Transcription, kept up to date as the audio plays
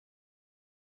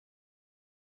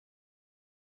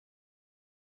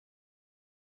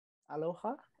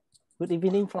Aloha. Good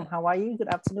evening from Hawaii. Good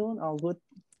afternoon or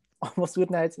almost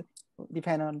good night,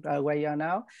 depending on where you are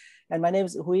now. And my name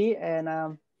is Hui, and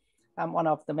I'm one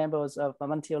of the members of the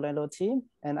Multi-olelo team.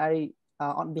 And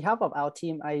on behalf of our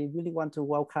team, I really want to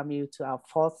welcome you to our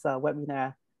fourth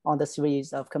webinar on the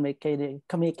series of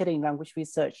communicating language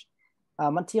research.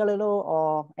 Multi-olelo,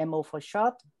 or MO for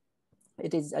short,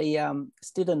 it is a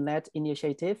student-led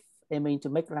initiative aiming to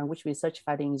make language research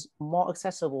findings more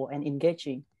accessible and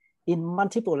engaging in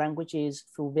multiple languages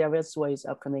through various ways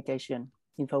of communication,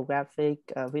 infographic,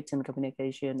 written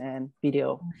communication, and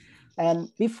video. And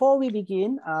before we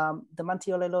begin, the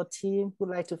Multi-olelo team would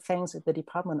like to thank the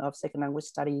Department of Second Language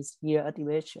Studies here at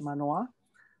Hawaii-Manoa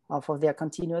for their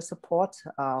continuous support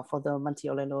for the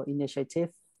Multi-olelo initiative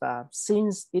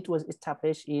since it was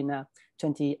established in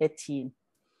 2018.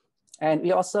 And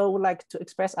we also would like to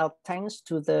express our thanks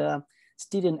to the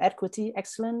Student Equity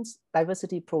Excellence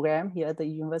Diversity Program here at the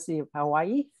University of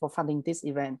Hawaii for funding this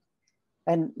event.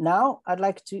 And now I'd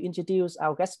like to introduce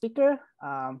our guest speaker.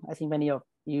 I think many of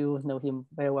you know him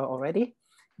very well already,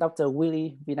 Dr.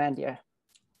 Willie Vinandia.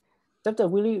 Dr.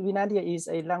 Willie Vinandia is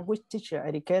a language teacher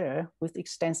educator with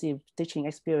extensive teaching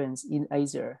experience in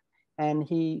Asia. And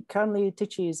he currently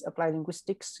teaches applied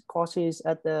linguistics courses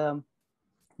at the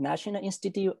National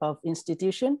Institute of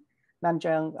Institution,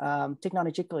 Nanyang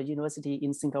Technological University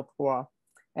in Singapore.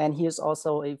 And he is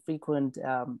also a frequent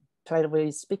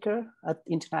plenary speaker at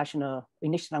international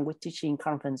English language teaching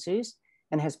conferences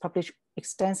and has published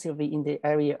extensively in the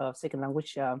area of second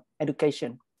language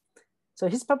education. So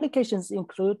his publications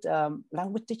include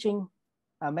language teaching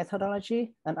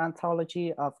methodology, an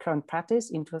anthology of current practice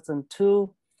in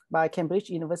 2002 by Cambridge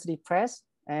University Press.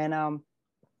 And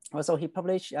also he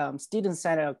published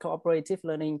student-centered cooperative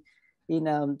learning in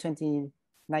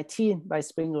 2019 by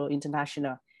Springle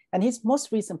International. And his most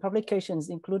recent publications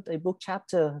include a book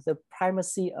chapter, The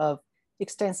Primacy of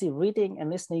Extensive Reading and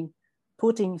Listening,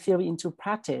 Putting Theory into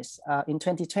Practice in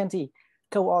 2020,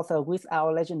 co-author with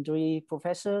our legendary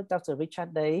professor, Dr.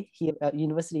 Richard Day, here at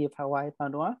University of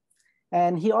Hawaii-Manoa.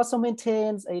 And he also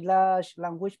maintains a large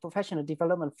language professional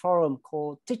development forum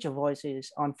called Teacher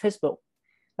Voices on Facebook.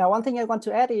 Now, one thing I want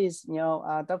to add is,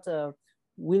 Dr.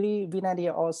 Willie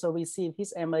Vinandia also received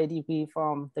his MA degree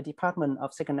from the Department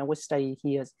of Second Language Studies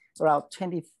here around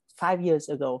 25 years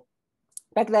ago.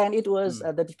 Back then, it was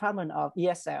the Department of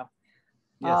ESL.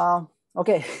 Yes.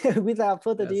 Okay, without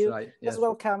further ado, right. Yes. Let's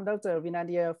welcome Dr.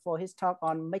 Vinandia for his talk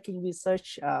on making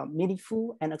research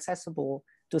meaningful and accessible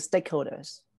to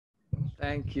stakeholders.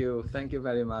 Thank you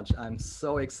very much. I'm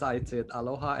so excited.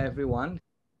 Aloha, everyone.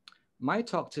 My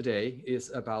talk today is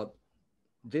about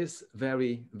this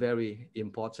very, very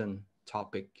important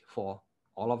topic for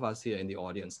all of us here in the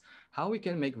audience, how we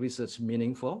can make research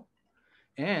meaningful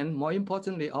and, more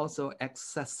importantly, also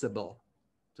accessible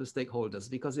to stakeholders,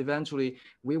 because eventually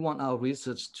we want our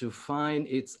research to find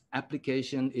its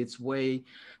application, its way,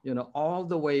 all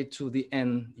the way to the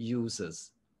end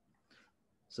users.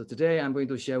 So today I'm going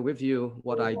to share with you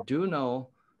what I do know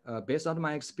based on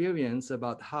my experience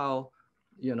about how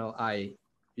I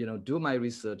do my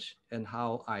research and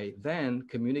how I then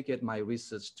communicate my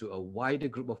research to a wider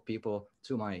group of people,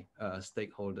 to my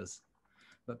stakeholders.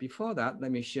 But before that,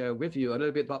 let me share with you a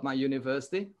little bit about my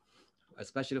university,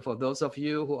 especially for those of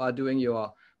you who are doing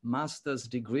your master's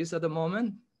degrees at the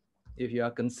moment. If you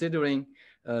are considering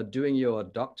doing your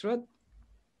doctorate,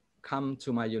 come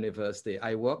to my university.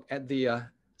 I work at the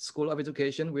School of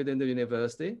Education within the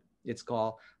university. It's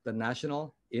called the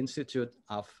National Institute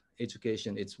of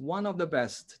Education. It's one of the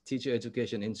best teacher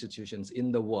education institutions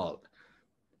in the world.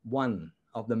 One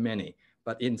of the many.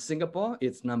 But in Singapore,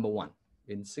 it's number one.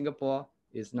 In Singapore,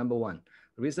 it's number one.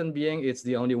 Reason being, it's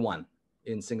the only one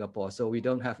in Singapore. So we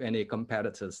don't have any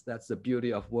competitors. That's the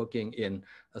beauty of working in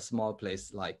a small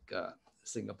place like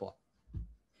Singapore.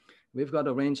 We've got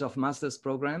a range of master's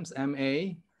programs,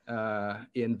 MA,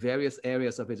 in various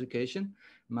areas of education,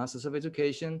 Masters of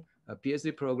Education, a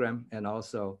PhD program, and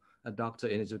also a Doctor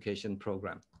in Education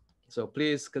program. So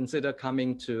please consider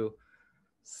coming to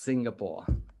Singapore.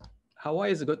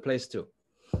 Hawaii is a good place too,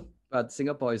 but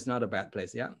Singapore is not a bad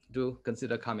place. Yeah, do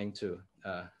consider coming to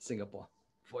Singapore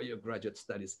for your graduate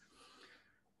studies.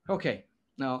 Okay,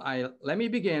 now let me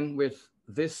begin with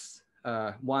this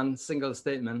one single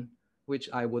statement, which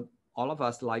I would all of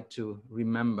us like to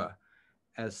remember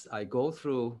as I go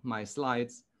through my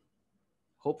slides.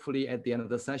 Hopefully at the end of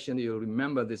the session, you'll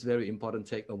remember this very important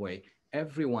takeaway.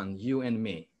 Everyone, you and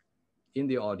me, in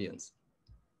the audience,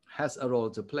 has a role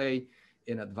to play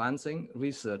in advancing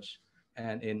research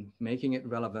and in making it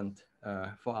relevant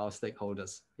for our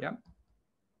stakeholders. Yeah.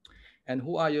 And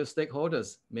who are your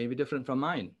stakeholders? Maybe different from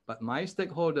mine, but my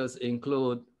stakeholders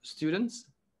include students,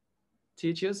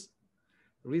 teachers,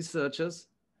 researchers,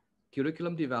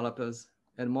 curriculum developers,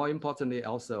 and more importantly,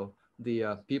 also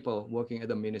the people working at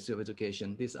the Ministry of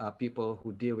Education. These are people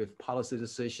who deal with policy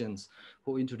decisions,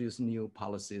 who introduce new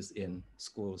policies in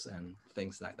schools and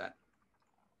things like that.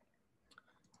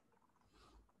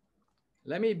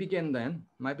 Let me begin then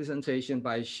my presentation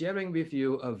by sharing with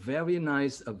you a very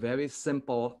nice, a very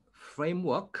simple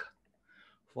framework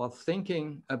for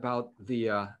thinking about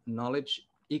the knowledge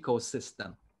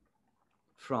ecosystem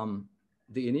from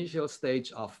the initial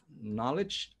stage of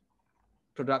knowledge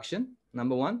production,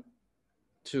 number one,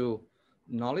 to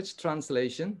knowledge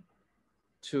translation,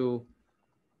 to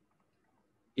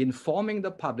informing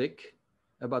the public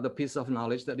about the piece of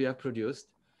knowledge that you have produced,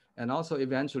 and also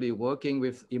eventually working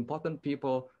with important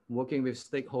people, working with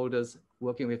stakeholders,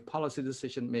 working with policy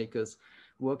decision makers,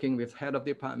 working with head of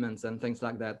departments and things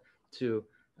like that to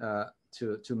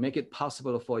make it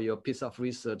possible for your piece of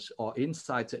research or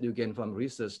insights that you gain from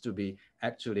research to be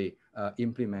actually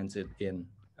implemented in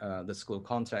the school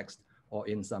context or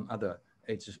in some other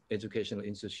educational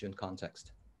institution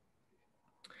context.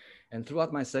 And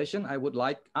throughout my session, I would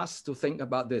like us to think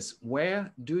about this.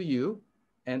 Where do you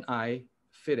and I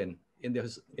fit in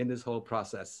this whole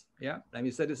process? Yeah, let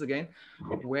me say this again.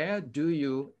 Where do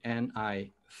you and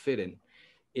I fit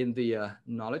in the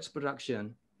knowledge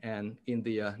production and in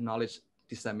the knowledge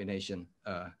dissemination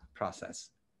process?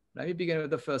 Let me begin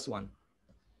with the first one.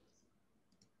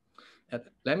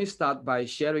 Let me start by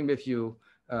sharing with you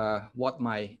what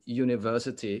my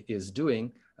university is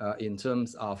doing in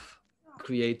terms of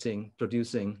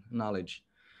producing knowledge.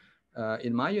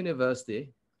 In my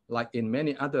university, like in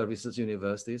many other research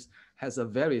universities, has a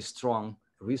very strong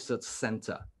research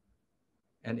center.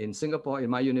 And in Singapore, in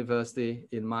my university,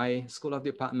 in my School of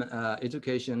Department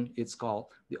Education, it's called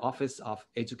the Office of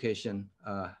Education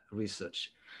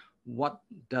Research. What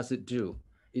does it do?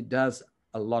 It does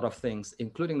a lot of things,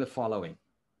 including the following.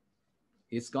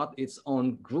 It's got its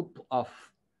own group of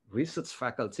research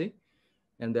faculty,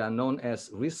 and they are known as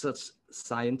research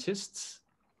scientists.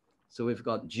 So we've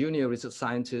got junior research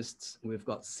scientists, we've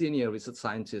got senior research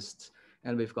scientists,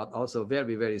 and we've got also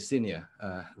very, very senior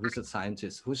research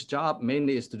scientists whose job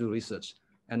mainly is to do research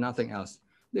and nothing else.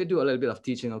 They do a little bit of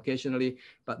teaching occasionally,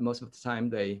 but most of the time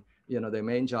their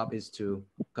main job is to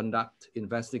conduct,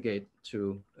 investigate,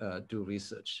 to do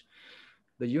research.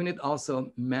 The unit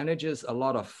also manages a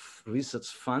lot of research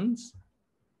funds.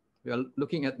 We are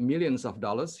looking at millions of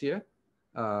dollars here.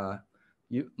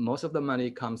 Most of the money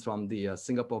comes from the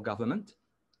Singapore government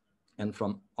and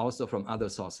also from other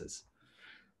sources.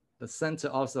 The center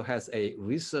also has a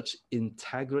research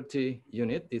integrity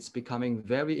unit. It's becoming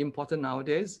very important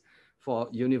nowadays for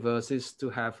universities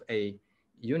to have a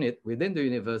unit within the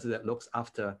university that looks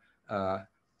after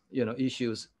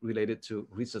issues related to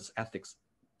research ethics,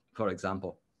 for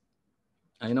example.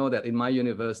 I know that in my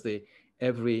university,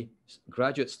 every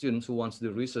graduate student who wants to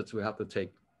do research will have to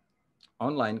take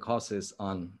online courses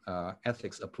on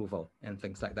ethics approval and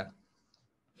things like that.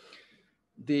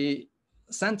 The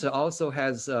center also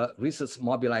has a research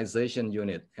mobilization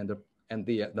unit, and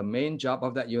the main job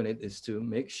of that unit is to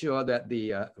make sure that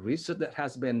the research that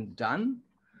has been done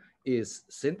is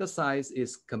synthesized,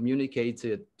 is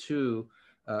communicated to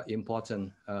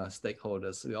important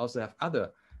stakeholders. We also have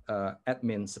other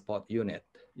admin support unit,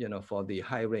 for the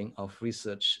hiring of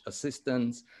research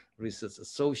assistants, research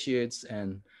associates,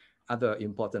 and other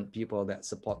important people that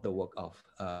support the work of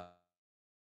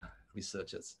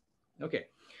researchers. Okay.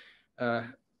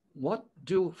 What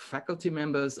do faculty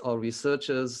members or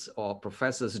researchers or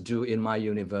professors do in my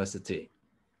university?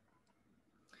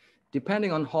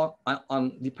 Depending on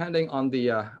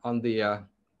the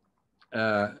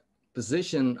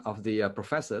position of the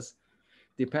professors,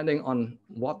 depending on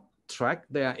what track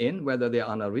they are in, whether they are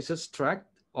on a research track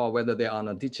or whether they are on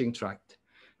a teaching track.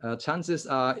 Chances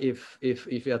are, if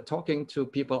you're talking to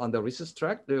people on the research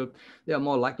track, they are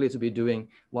more likely to be doing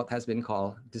what has been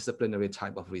called disciplinary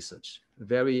type of research.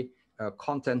 Very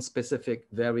content specific,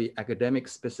 very academic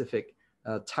specific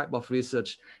type of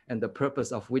research, and the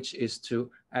purpose of which is to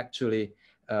actually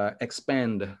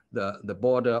expand the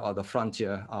border or the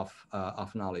frontier of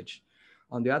knowledge.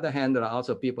 On the other hand, there are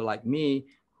also people like me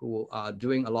who are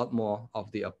doing a lot more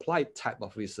of the applied type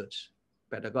of research,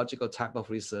 pedagogical type of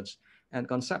research, and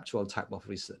conceptual type of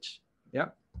research. Yeah.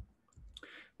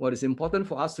 What is important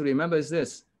for us to remember is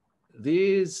this: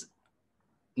 these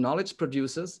knowledge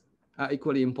producers are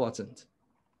equally important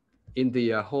in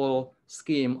the whole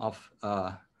scheme of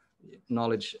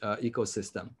knowledge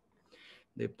ecosystem.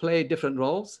 They play different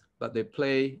roles, but they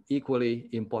play equally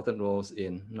important roles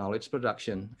in knowledge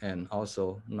production and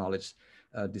also knowledge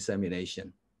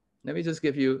dissemination. Let me just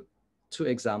give you two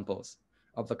examples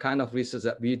of the kind of research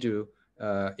that we do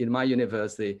in my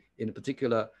university, in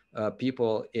particular,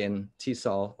 people in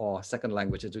TESOL or second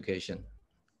language education.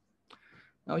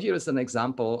 Now, here is an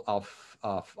example of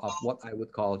what I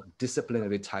would call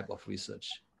disciplinary type of research.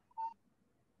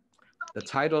 The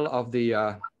title of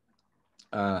the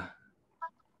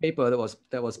paper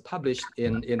that was published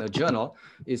in a journal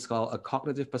is called A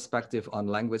Cognitive Perspective on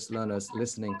Language Learners'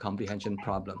 Listening Comprehension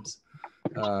Problems.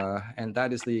 And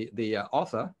that is the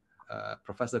author,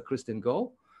 Professor Kristin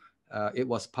Goh. It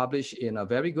was published in a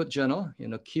very good journal,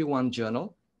 in a Q1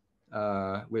 journal,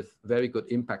 with very good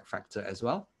impact factor as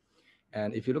well.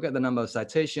 And if you look at the number of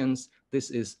citations, this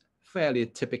is fairly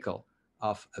typical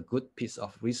of a good piece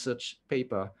of research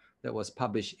paper that was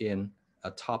published in a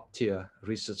top tier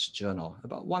research journal,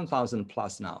 about 1,000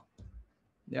 plus now.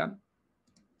 Yeah.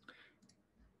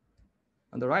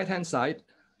 On the right-hand side,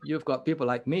 you've got people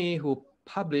like me who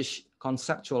publish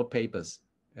conceptual papers.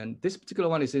 And this particular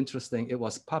one is interesting. It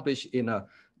was published in a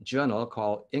journal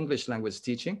called English Language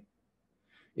Teaching.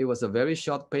 It was a very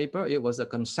short paper. It was a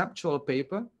conceptual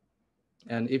paper.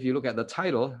 And if you look at the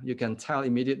title, you can tell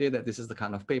immediately that this is the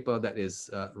kind of paper that is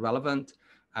relevant,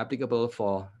 applicable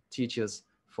for teachers,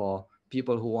 for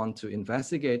people who want to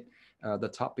investigate the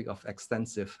topic of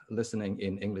extensive listening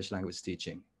in English language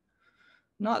teaching.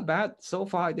 Not bad. So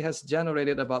far, it has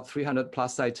generated about 300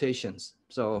 plus citations.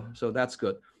 So that's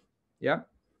good. Yeah.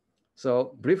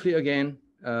 So briefly again,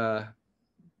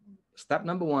 step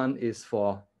number one is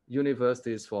for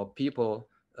universities, for people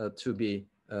to be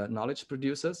knowledge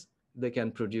producers. They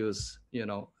can produce,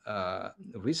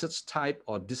 research type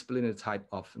or disciplinary type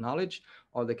of knowledge,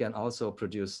 or they can also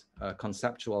produce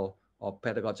conceptual or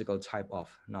pedagogical type of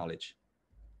knowledge.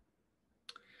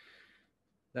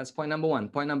 That's point number one.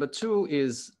 Point number two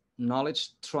is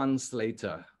knowledge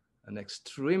translator, an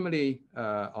extremely,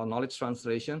 or knowledge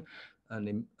translation,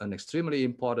 an extremely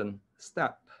important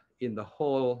step in the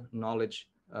whole knowledge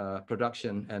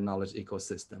production and knowledge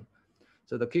ecosystem.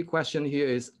 So the key question here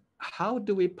is, how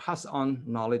do we pass on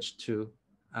knowledge to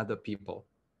other people?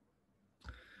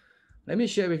 Let me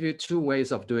share with you two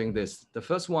ways of doing this. The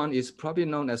first one is probably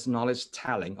known as knowledge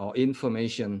telling or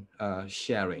information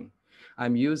sharing.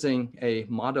 I'm using a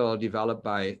model developed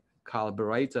by Carl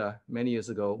Bereiter many years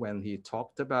ago when he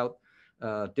talked about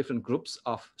different groups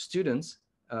of students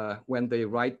when they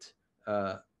write,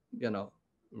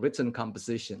 written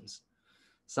compositions.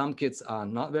 Some kids are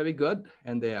not very good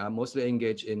and they are mostly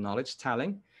engaged in knowledge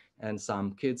telling. And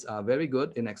some kids are very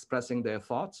good in expressing their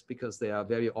thoughts because they are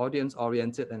very audience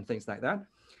oriented and things like that.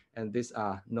 And these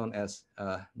are known as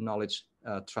knowledge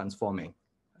transforming,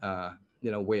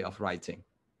 way of writing.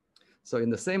 So in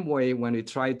the same way, when we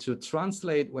try to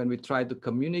translate, when we try to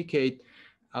communicate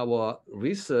our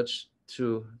research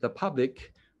to the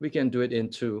public, we can do it in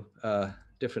two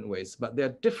different ways, but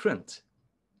they're different.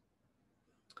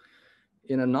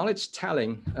 In a knowledge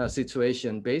telling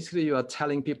situation, basically you are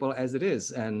telling people as it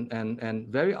is. And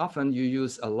very often you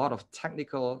use a lot of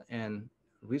technical and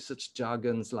research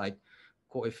jargons like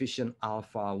coefficient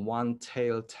alpha,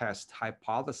 one-tailed test,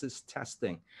 hypothesis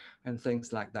testing, and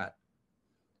things like that.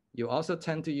 You also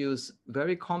tend to use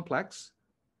very complex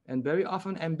and very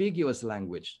often ambiguous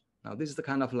language. Now, this is the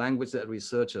kind of language that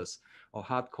researchers or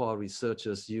hardcore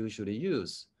researchers usually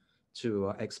use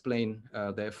to explain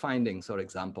their findings, for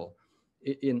example.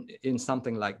 In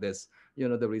something like this,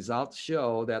 the results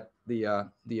show that the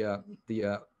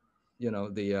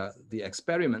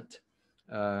experiment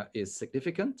is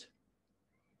significant,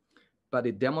 but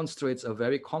it demonstrates a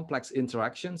very complex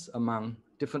interactions among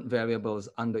different variables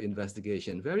under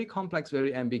investigation. Very complex,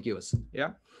 very ambiguous.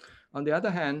 Yeah. On the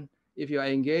other hand, if you are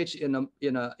engaged in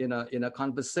a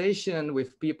conversation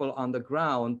with people on the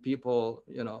ground, people,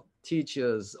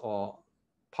 teachers or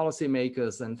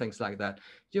policymakers and things like that,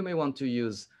 you may want to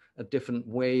use different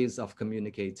ways of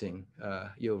communicating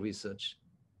your research.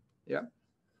 Yeah,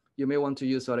 you may want to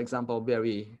use, for example,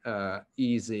 very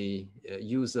easy,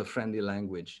 user-friendly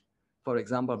language. For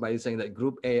example, by saying that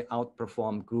Group A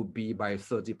outperformed Group B by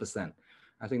 30%.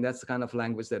 I think that's the kind of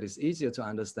language that is easier to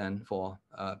understand for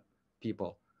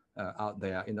people out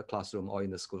there in the classroom or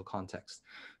in the school context.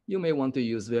 You may want to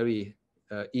use very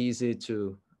easy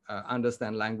to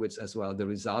understand language as well. The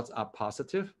results are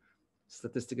positive,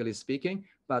 statistically speaking,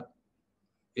 but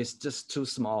it's just too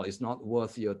small. It's not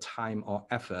worth your time or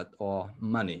effort or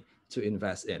money to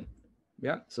invest in.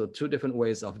 Yeah, so two different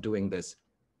ways of doing this.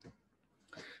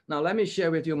 Now, let me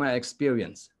share with you my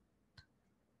experience.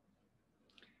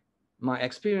 My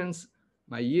experience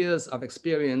my years of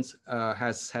experience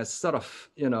has sort of,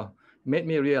 made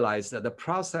me realize that the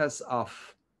process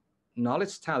of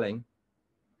knowledge telling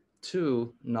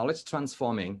to knowledge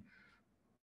transforming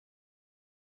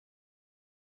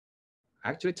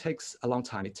actually takes a long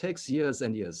time. It takes years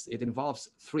and years. It involves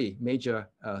three major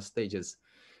stages.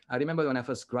 I remember when I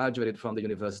first graduated from the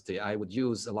university, I would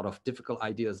use a lot of difficult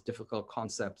ideas, difficult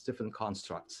concepts, different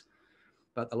constructs.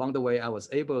 But along the way, I was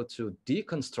able to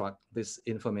deconstruct this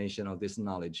information or this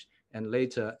knowledge and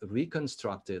later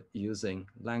reconstruct it using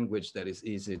language that is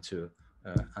easy to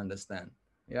understand.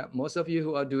 Yeah, most of you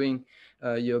who are doing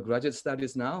your graduate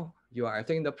studies now, you are, I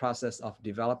think, in the process of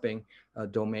developing a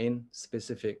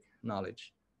domain-specific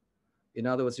knowledge. In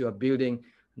other words, you are building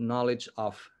knowledge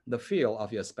of the field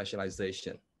of your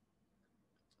specialization.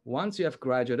 Once you have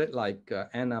graduated, like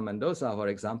Anna Mendoza, for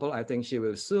example, I think she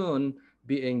will soon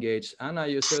be engaged. Anna,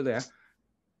 you still there?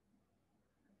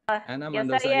 Anna Yes,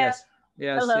 Mendoza, yes.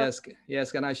 Yes, Hello. yes,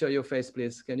 yes. Can I show your face,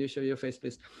 please? Can you show your face,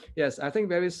 please? Yes, I think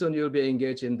very soon you'll be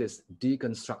engaged in this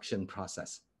deconstruction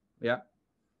process. Yeah.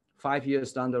 5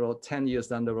 years down the road, 10 years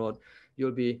down the road,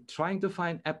 you'll be trying to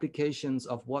find applications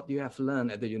of what you have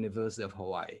learned at the University of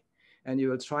Hawaii. And you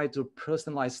will try to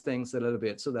personalize things a little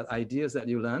bit so that ideas that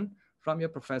you learn from your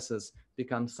professors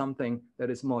become something that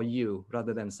is more you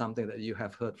rather than something that you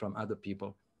have heard from other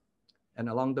people. And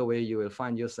along the way, you will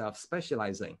find yourself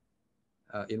specializing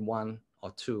in one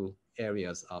or two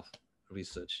areas of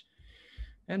research.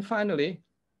 And finally,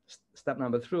 step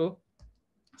number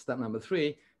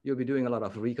three, you'll be doing a lot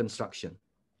of reconstruction,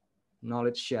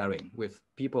 knowledge sharing with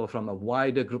people from a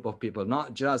wider group of people,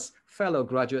 not just fellow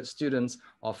graduate students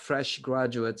or fresh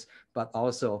graduates, but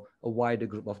also a wider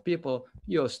group of people,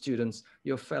 your students,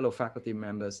 your fellow faculty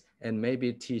members, and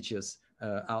maybe teachers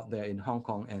out there in Hong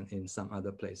Kong and in some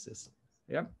other places.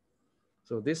 Yeah.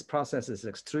 So this process is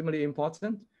extremely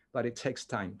important, but it takes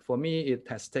time. For me, it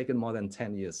has taken more than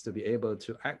 10 years to be able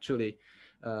to actually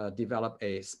develop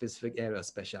a specific area of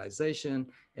specialization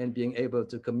and being able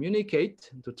to communicate,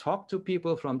 to talk to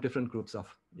people from different groups of,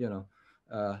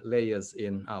 layers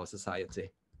in our society.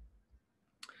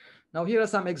 Now, here are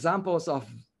some examples of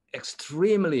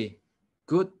extremely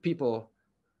good people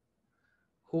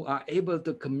who are able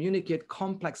to communicate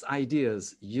complex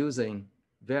ideas using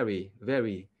very,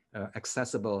 very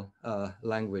accessible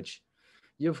language.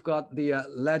 You've got the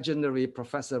legendary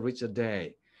Professor Richard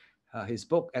Day. His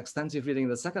book, Extensive Reading in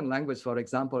the Second Language, for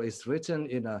example, is written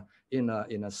in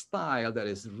a style that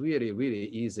is really, really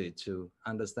easy to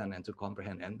understand and to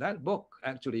comprehend. And that book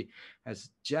actually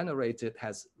has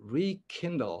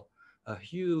rekindled a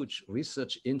huge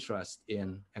research interest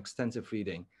in extensive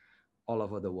reading all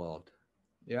over the world.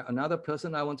 Yeah, another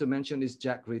person I want to mention is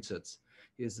Jack Richards.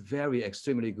 He's very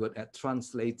extremely good at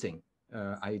translating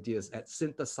ideas, at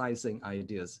synthesizing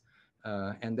ideas,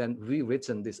 and then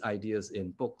rewritten these ideas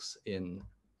in books, in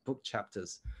book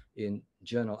chapters, in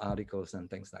journal articles and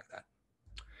things like that.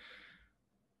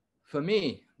 For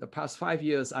me, the past 5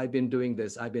 years, I've been doing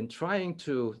this. I've been trying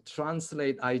to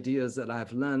translate ideas that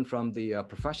I've learned from the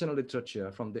professional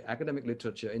literature, from the academic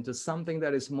literature, into something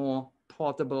that is more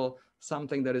portable,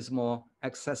 something that is more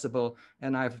accessible.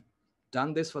 And I've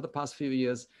done this for the past few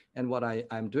years. And what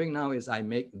I'm doing now is I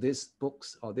make these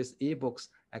books or these ebooks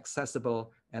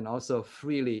accessible and also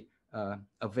freely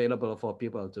available for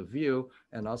people to view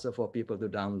and also for people to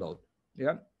download.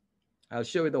 Yeah, I'll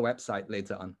show you the website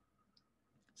later on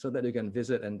so that you can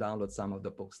visit and download some of the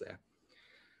books there.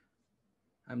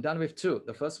 I'm done with two.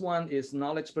 The first one is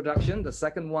knowledge production. The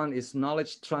second one is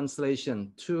knowledge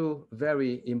translation, two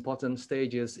very important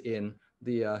stages in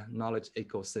the knowledge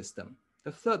ecosystem.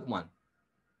 The third one,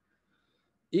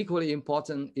 equally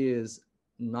important, is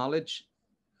knowledge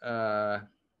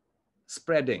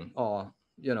spreading or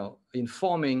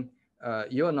informing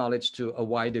your knowledge to a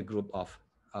wider group of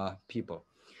people.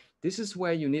 This is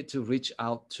where you need to reach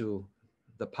out to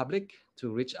the public,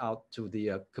 to reach out to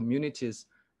the communities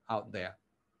out there.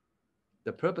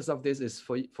 The purpose of this is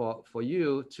for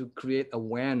you to create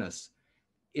awareness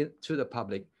to the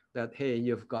public that, hey,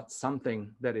 you've got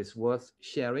something that is worth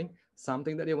sharing,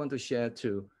 something that you want to share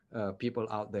to people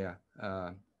out there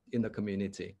in the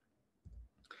community.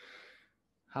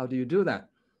 How do you do that?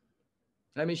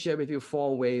 Let me share with you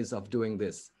 4 ways of doing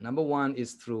this. Number 1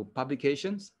 is through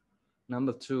publications.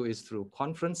 Number 2 is through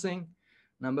conferencing.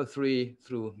 Number 3,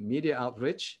 through media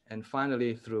outreach. And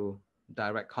finally, through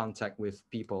direct contact with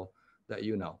people that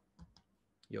you know,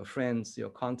 your friends, your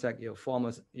contact, your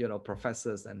former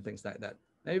professors and things like that.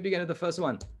 Let me begin with the first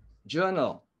one,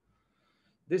 journal.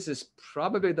 This is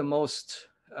probably the most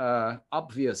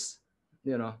obvious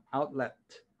outlet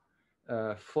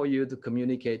for you to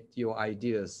communicate your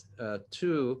ideas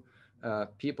to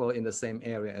people in the same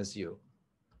area as you.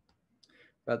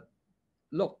 But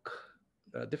look,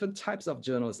 there are different types of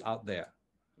journals out there.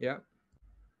 Yeah.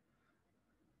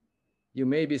 You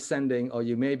may be sending or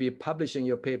you may be publishing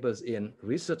your papers in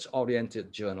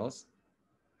research-oriented journals,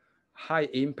 high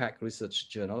impact research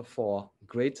journal for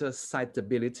greater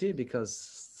citability, because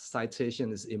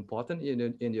citation is important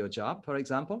in your job, for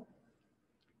example.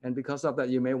 And because of that,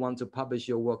 you may want to publish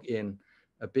your work in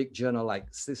a big journal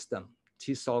like System,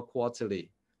 TESOL Quarterly,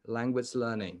 Language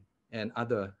Learning, and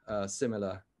other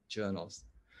similar journals.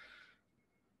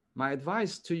 My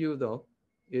advice to you, though,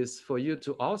 is for you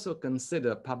to also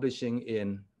consider publishing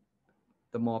in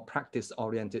the more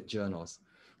practice-oriented journals.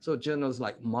 So journals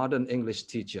like Modern English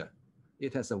Teacher,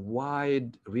 it has a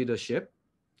wide readership.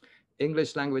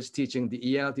 English Language Teaching,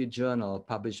 the ELT journal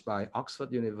published by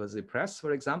Oxford University Press,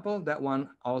 for example, that one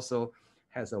also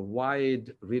has a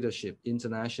wide readership,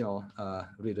 international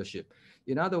readership.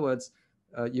 In other words,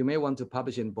 you may want to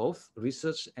publish in both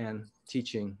research and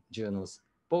teaching journals,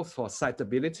 both for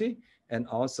citability and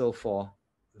also for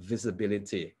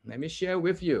visibility. Let me share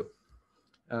with you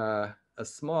a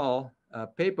small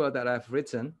paper that I've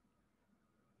written,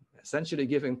 essentially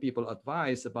giving people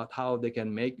advice about how they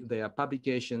can make their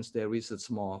publications, their research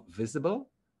more visible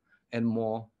and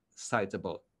more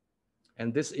citable.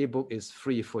 And this ebook is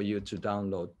free for you to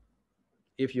download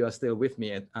if you are still with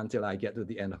me until I get to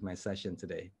the end of my session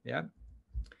today. Yeah.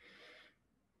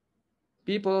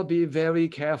 People, be very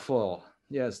careful.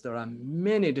 Yes, there are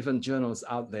many different journals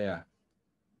out there,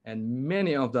 and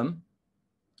many of them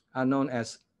are known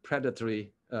as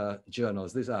predatory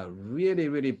journals. These are really,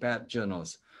 really bad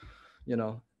journals. You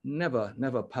know,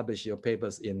 never publish your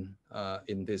papers in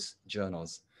these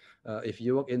journals. If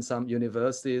you work in some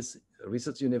universities,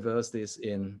 research universities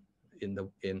in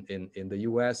the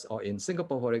US or in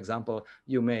Singapore, for example,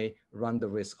 you may run the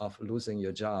risk of losing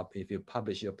your job if you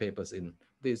publish your papers in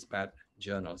these bad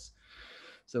journals.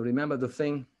 So remember to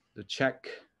think, to check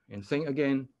and think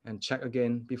again and check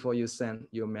again before you send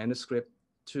your manuscript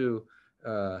to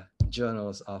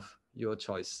journals of your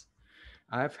choice.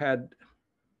 I've had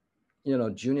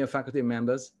junior faculty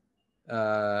members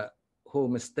who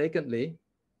mistakenly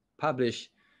publish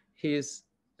his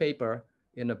paper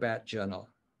in a bad journal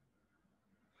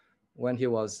when he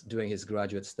was doing his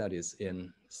graduate studies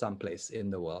in some place in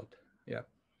the world. Yeah.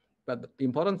 But the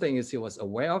important thing is he was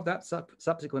aware of that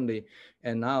subsequently,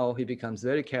 and now he becomes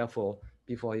very careful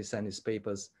before he sends his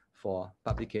papers for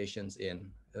publications in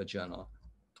a journal.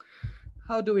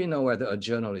 How do we know whether a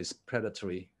journal is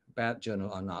predatory, bad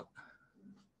journal or not?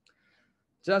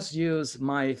 Just use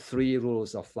my 3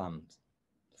 rules of thumb.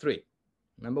 3.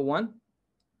 Number 1,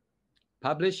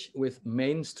 publish with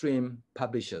mainstream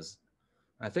publishers.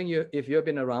 I think if you've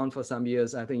been around for some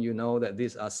years, I think you know that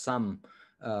these are some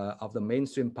of the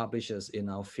mainstream publishers in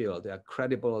our field. They are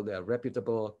credible, they are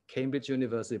reputable. Cambridge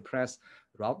University Press,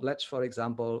 Routledge, for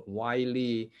example,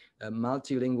 Wiley,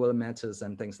 Multilingual Matters,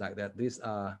 and things like that. These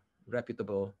are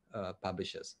reputable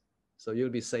publishers. So you'll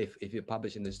be safe if you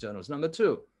publish in these journals. Number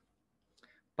 2,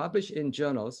 publish in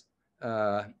journals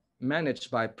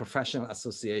managed by professional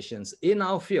associations in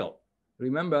our field.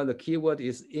 Remember, the key word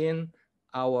is in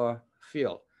our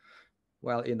field.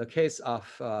 Well, in the case of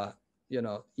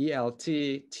ELT,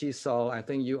 TESOL, I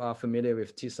think you are familiar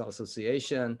with TESOL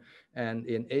Association. And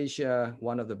in Asia,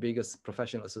 one of the biggest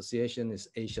professional associations is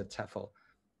Asia TEFL.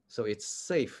 So it's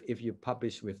safe if you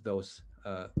publish with those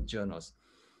journals.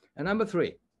 And number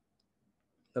 3,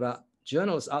 there are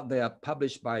journals out there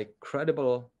published by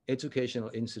credible educational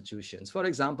institutions. For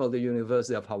example, the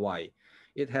University of Hawaii.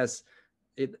 It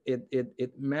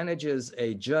manages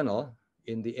a journal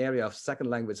in the area of second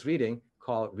language reading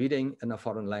called Reading in a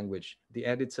Foreign Language. The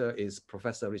editor is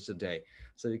Professor Richard Day.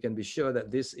 So you can be sure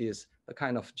that this is the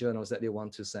kind of journals that you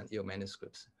want to send your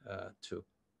manuscripts to.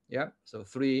 Yeah, so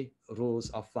 3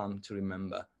 rules of thumb to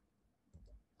remember.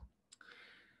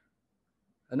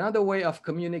 Another way of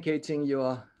communicating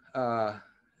your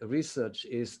research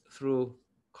is through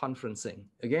conferencing.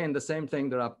 Again, the same thing,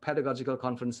 there are pedagogical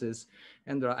conferences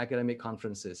and there are academic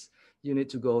conferences. You need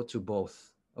to go to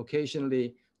both.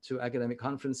 Occasionally to academic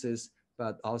conferences,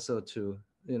 but also to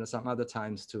some other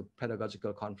times to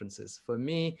pedagogical conferences. For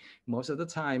me, most of the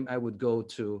time I would go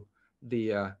to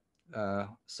the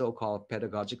so-called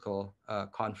pedagogical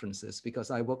conferences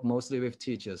because I work mostly with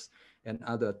teachers and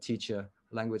other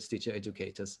language teacher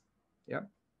educators. Yeah.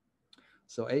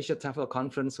 So Asia TEFL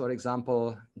conference, for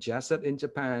example, JASET in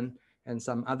Japan, and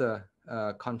some other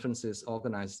conferences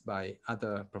organized by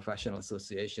other professional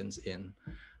associations in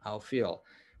our field.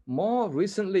 More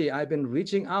recently, I've been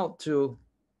reaching out to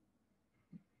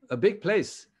a big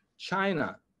place,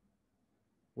 China,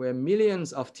 where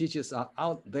millions of teachers are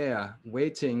out there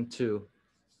waiting to,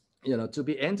 to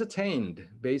be entertained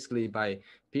basically by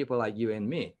people like you and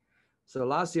me. So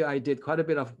last year I did quite a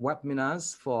bit of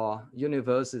webinars for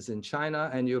universities in China,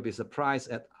 and you'll be surprised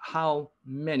at how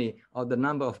many or the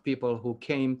number of people who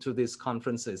came to these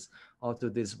conferences or to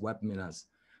these webinars.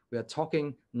 We are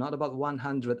talking not about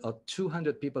 100 or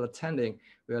 200 people attending.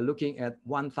 We are looking at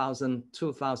 1,000,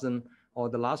 2,000, or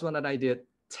the last one that I did,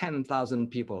 10,000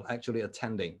 people actually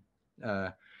attending.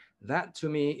 That to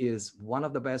me is one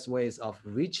of the best ways of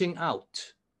reaching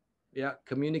out,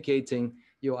 communicating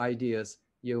your ideas,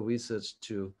 your research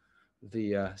to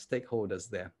the stakeholders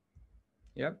there.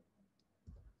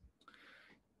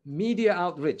 Media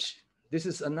outreach. This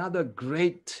is another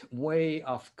great way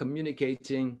of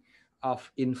communicating,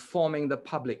 of informing the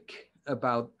public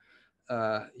about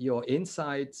your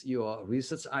insights, your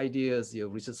research ideas, your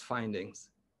research findings.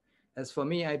 As for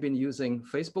me, I've been using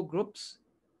Facebook groups.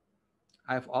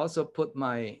 I've also put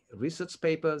my research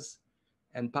papers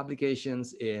and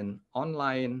publications in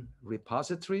online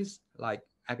repositories like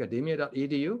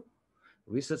academia.edu,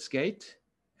 ResearchGate,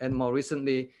 and more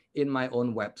recently in my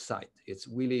own website. It's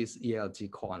Willy's ELT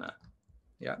Corner.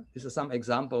 These are some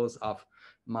examples of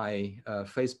my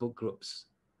Facebook groups.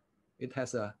 It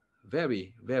has a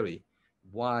very, very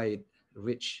wide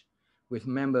reach with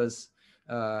members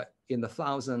in the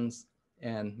thousands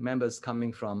and members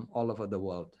coming from all over the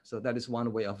world. So that is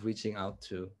one way of reaching out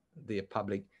to the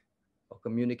public or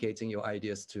communicating your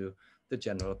ideas to the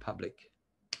general public.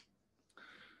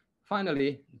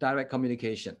 Finally, direct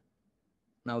communication.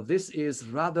 Now, this is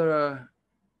rather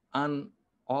an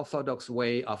unorthodox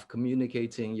way of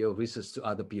communicating your research to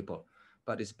other people,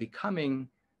 but it's becoming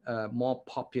more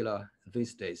popular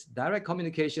these days. Direct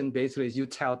communication basically is you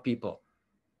tell people,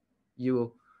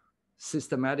 you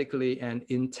systematically and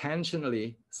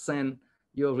intentionally send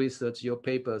your research, your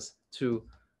papers to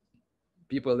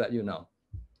people that you know.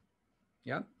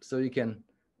 So you can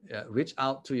reach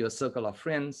out to your circle of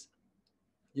friends.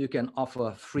 You can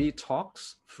offer free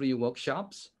talks, free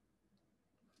workshops,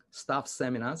 staff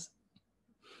seminars.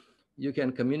 You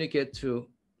can communicate to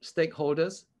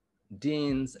stakeholders,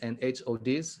 deans and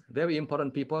HODs, very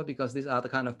important people, because these are the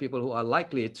kind of people who are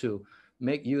likely to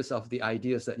make use of the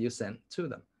ideas that you send to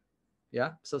them.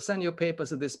 So send your papers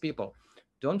to these people.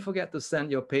 Don't forget to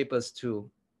send your papers to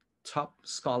top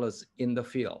scholars in the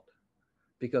field,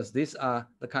 because these are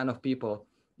the kind of people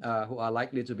who are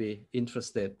likely to be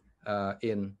interested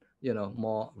in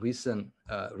more recent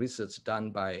research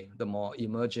done by the more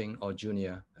emerging or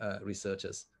junior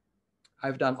researchers.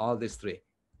 I've done all these three.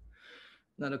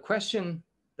 Now the question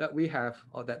that we have,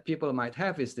 or that people might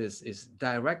have, is this: is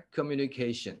direct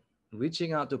communication,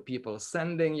 reaching out to people,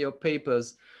 sending your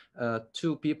papers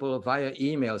to people via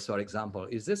emails, for example.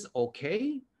 Is this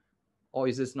okay, or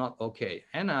is this not okay?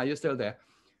 Anna, are you still there?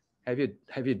 Have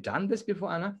you done this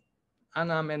before, Anna?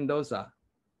 Anna Mendoza.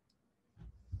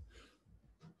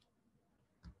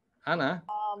 Anna,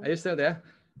 are you still there?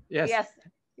 Yes.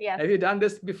 Yes. Have you done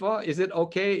this before? Is it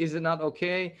okay? Is it not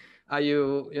okay? Are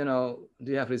you,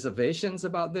 do you have reservations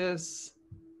about this?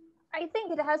 I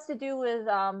think it has to do with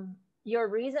your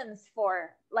reasons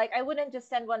for, like, I wouldn't just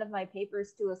send one of my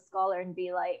papers to a scholar and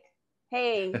be like,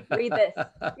 hey, read this.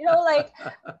 Like,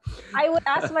 I would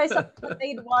ask myself what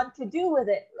they'd want to do with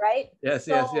it, right? Yes,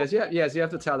 you have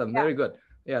to tell them. Very good.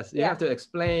 Yes, you have to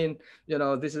explain,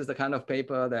 this is the kind of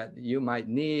paper that you might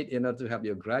need, to help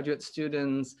your graduate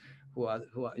students who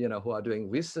are doing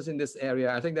research in this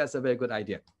area. I think that's a very good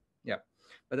idea.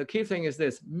 But the key thing is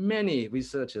this: many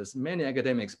researchers, many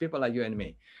academics, people like you and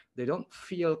me, they don't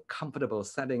feel comfortable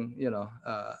sending,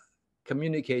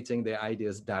 communicating their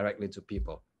ideas directly to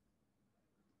people.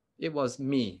 It was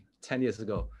me 10 years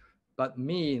ago, but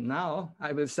me now,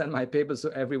 I will send my papers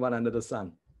to everyone under the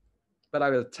sun. But I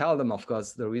will tell them, of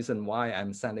course, the reason why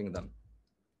I'm sending them.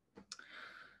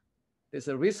 There's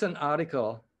a recent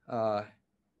article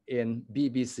in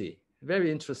BBC.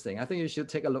 Very interesting. I think you should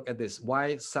take a look at this.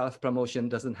 Why self-promotion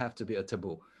doesn't have to be a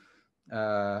taboo.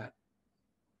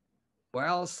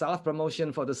 Well,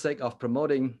 self-promotion for the sake of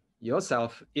promoting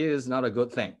yourself is not a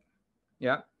good thing.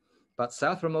 But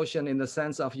self-promotion in the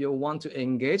sense of you want to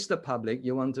engage the public,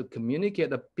 you want to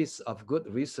communicate a piece of good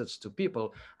research to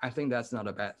people, I think that's not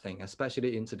a bad thing,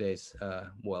 especially in today's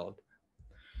world.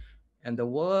 And the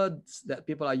words that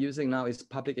people are using now is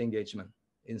public engagement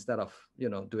instead of,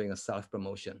 doing a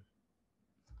self-promotion.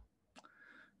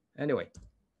 Anyway,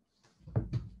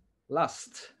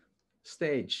 last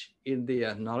stage in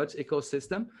the knowledge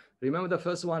ecosystem. Remember, the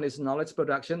first one is knowledge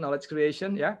production, knowledge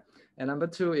creation, And number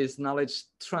two is knowledge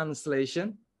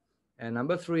translation. And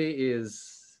number 3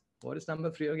 is, what is number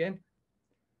 3 again?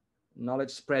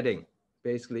 Knowledge spreading,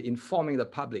 basically informing the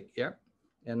public. Yeah.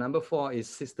 And number 4 is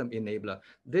system enabler.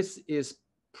 This is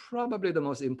probably the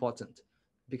most important,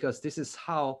 because this is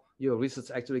how your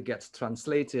research actually gets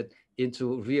translated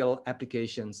into real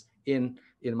applications in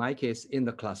my case, in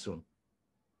the classroom.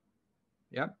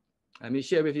 Yeah. Let me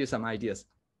share with you some ideas.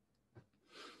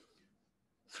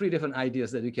 3 different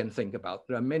ideas that you can think about.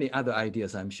 There are many other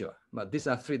ideas, I'm sure, but these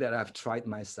are 3 that I've tried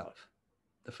myself.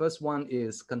 The first one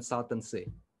is consultancy.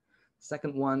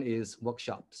 Second one is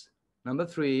workshops. Number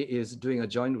 3 is doing a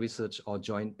joint research or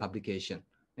joint publication.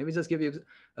 Maybe just give you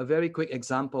a very quick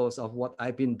examples of what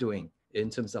I've been doing in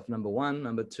terms of number 1,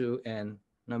 number 2, and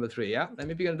number 3. Yeah, let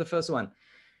me begin with the first one.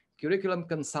 Curriculum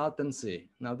consultancy.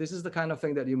 Now, this is the kind of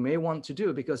thing that you may want to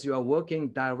do because you are working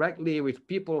directly with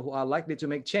people who are likely to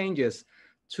make changes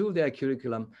to their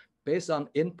curriculum based on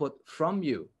input from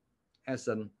you as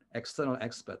an external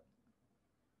expert.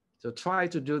 So try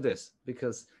to do this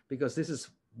because this is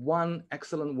one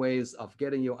excellent ways of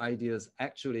getting your ideas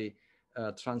actually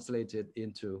translated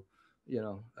into, you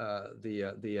know,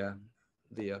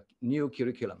 the new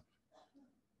curriculum.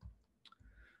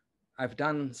 I've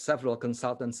done several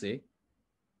consultancy,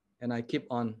 and I keep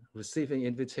on receiving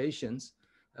invitations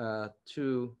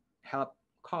to help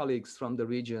colleagues from the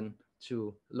region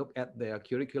to look at their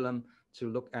curriculum, to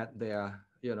look at their,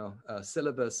 you know,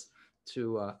 syllabus,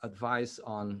 to advise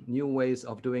on new ways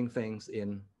of doing things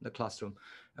in the classroom.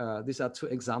 These are 2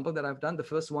 examples that I've done. The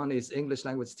first one is English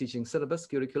language teaching syllabus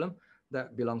curriculum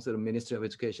that belongs to the Ministry of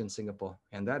Education Singapore.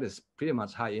 And that is pretty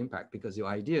much high impact because your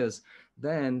ideas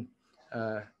then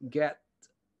get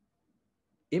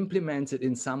implemented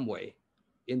in some way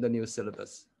in the new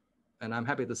syllabus. And I'm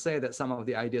happy to say that some of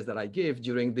the ideas that I give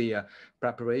during the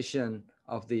preparation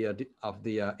of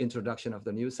the introduction of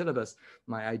the new syllabus,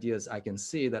 my ideas, I can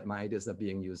see that my ideas are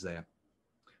being used there.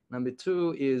 Number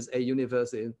 2 is a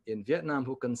university in Vietnam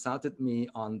who consulted me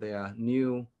on their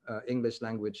new English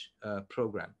language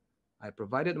program. I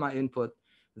provided my input,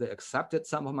 they accepted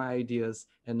some of my ideas,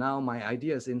 and now my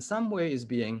ideas in some way is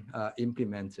being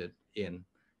implemented in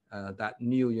that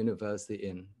new university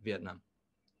in Vietnam.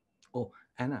 Oh,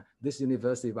 Anna, this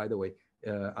university, by the way,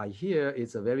 I hear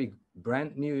it's a very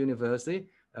brand new university.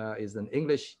 It's an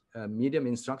English medium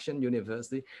instruction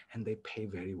university, and they pay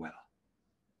very well.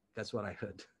 That's what I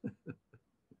heard.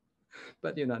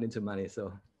 But you're not into money,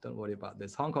 so don't worry about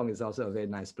this. Hong Kong is also a very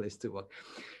nice place to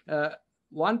work.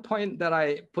 One point that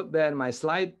I put there in my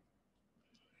slide,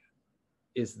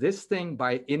 is this thing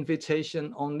by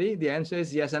invitation only? The answer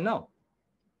is yes and no.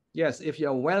 Yes, if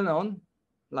you're well-known,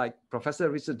 like Professor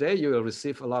Richard Day, you will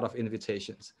receive a lot of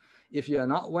invitations. If you are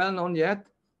not well-known yet,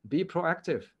 be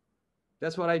proactive.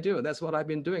 That's what I do. That's what I've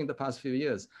been doing the past few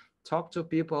years. Talk to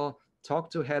people, talk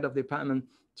to head of department,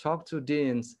 talk to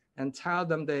deans, and tell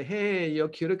them that, hey, your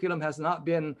curriculum has not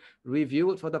been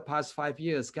reviewed for the past 5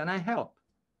 years. Can I help?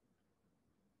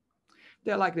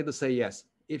 They're likely to say yes.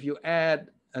 If you add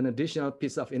an additional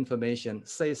piece of information,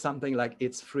 say something like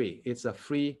it's free. It's a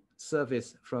free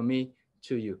service from me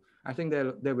to you. I think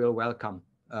they will welcome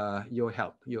your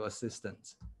help, your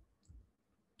assistance.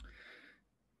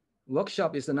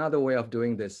 Workshop is another way of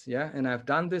doing this, yeah? And I've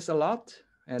done this a lot.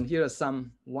 And here are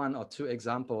some 1 or 2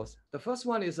 examples. The first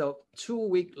one is a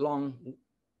 2-week-long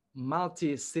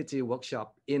multi-city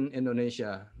workshop in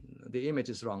Indonesia. The image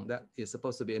is wrong. That is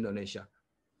supposed to be Indonesia.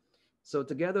 So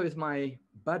together with my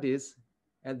buddies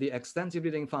at the Extensive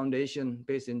Reading Foundation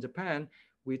based in Japan,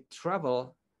 we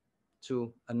travel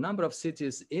to a number of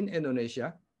cities in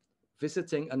Indonesia,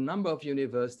 visiting a number of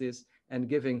universities and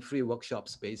giving free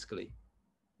workshops basically.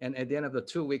 And at the end of the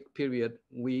 2-week period,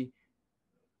 we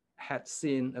had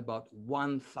seen about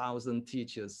 1,000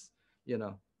 teachers, you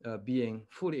know, being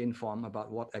fully informed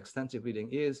about what extensive reading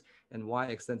is and why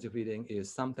extensive reading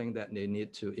is something that they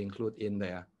need to include in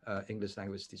their English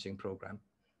language teaching program.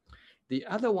 The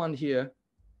other one here,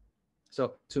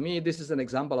 so to me, this is an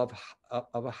example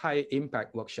of a high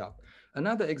impact workshop.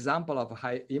 Another example of a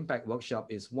high impact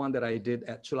workshop is one that I did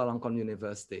at Chulalongkorn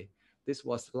University. This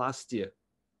was last year.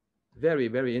 Very,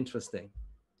 very interesting.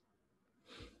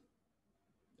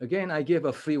 Again, I gave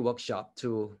a free workshop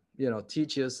to, you know,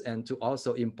 teachers and to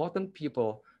also important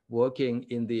people working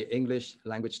in the English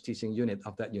language teaching unit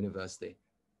of that university.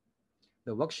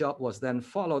 The workshop was then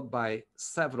followed by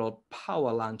several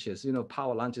power lunches. You know,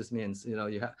 power lunches means, you know,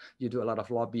 you do a lot of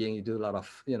lobbying, you do a lot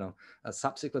of, you know,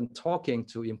 subsequent talking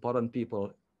to important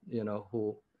people, you know,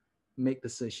 who make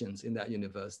decisions in that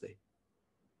university.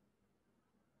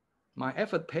 My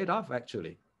effort paid off,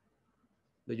 actually.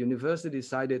 The university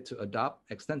decided to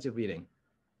adopt extensive reading.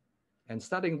 And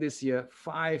starting this year,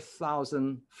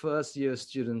 5,000 first-year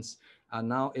students are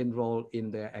now enrolled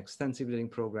in their extensive reading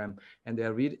program, and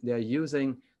they're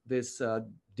using this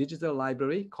digital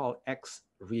library called X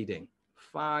Reading.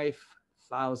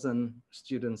 5,000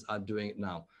 students are doing it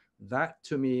now. That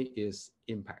to me is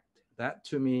impact. That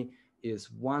to me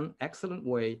is one excellent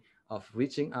way of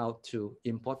reaching out to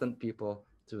important people,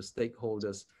 to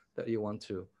stakeholders that you want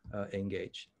to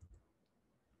engage.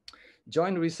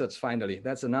 Joint research, finally,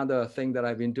 that's another thing that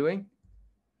I've been doing.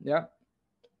 Yeah.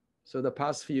 So the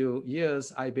past few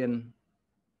years, I've been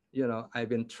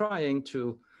trying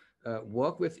to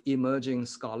work with emerging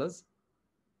scholars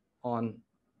on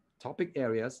topic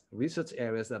areas, research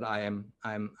areas that I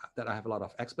have a lot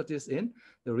of expertise in.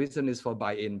 The reason is for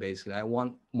buy-in, basically. I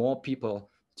want more people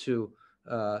to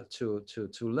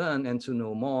learn and to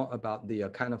know more about the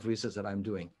kind of research that I'm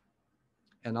doing.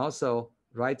 And also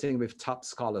writing with top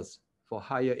scholars for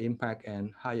higher impact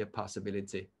and higher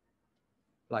possibility.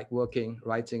 Like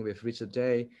writing with Richard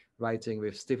Day, writing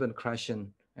with Stephen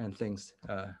Krashen, and things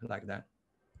like that.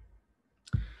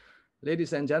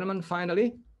 Ladies and gentlemen,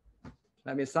 finally,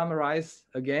 let me summarize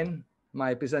again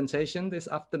my presentation this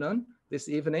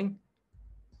evening.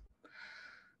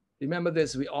 Remember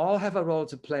this, we all have a role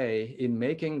to play in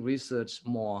making research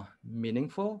more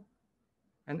meaningful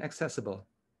and accessible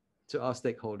to our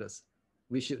stakeholders.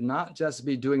 We should not just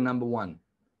be doing number one.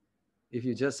 If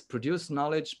you just produce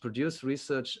knowledge, produce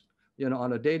research,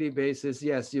 on a daily basis,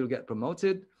 yes, you'll get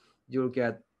promoted, you'll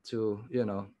get to,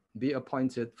 be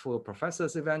appointed full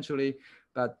professors eventually,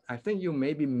 but I think you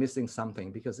may be missing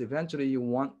something, because eventually you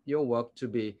want your work to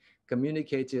be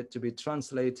communicated, to be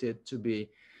translated, to be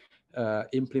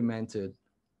implemented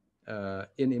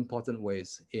in important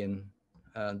ways in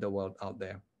the world out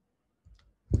there.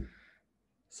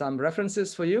 Some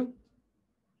references for you.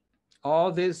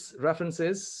 All these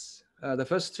references, the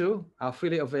first two are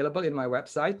freely available in my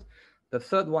website. The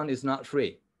third one is not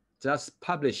free, just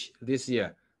published this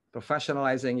year,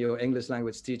 Professionalizing Your English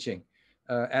Language Teaching,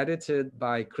 edited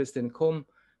by Kristin Kum.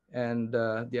 And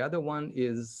the other one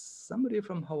is somebody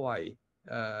from Hawaii,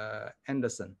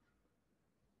 Anderson.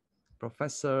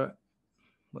 Professor,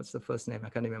 what's the first name? I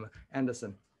can't remember.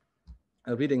 Anderson,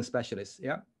 a reading specialist,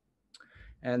 yeah.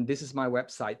 And this is my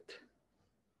website.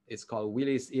 It's called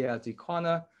Willie's ELT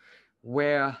Corner,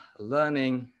 where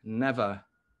learning never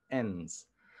ends.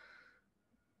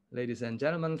 Ladies and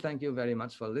gentlemen, thank you very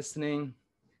much for listening.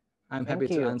 I'm happy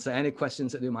to answer any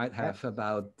questions that you might have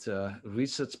about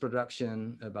research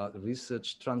production, about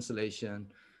research translation,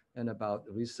 and about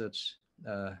research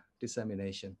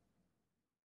dissemination.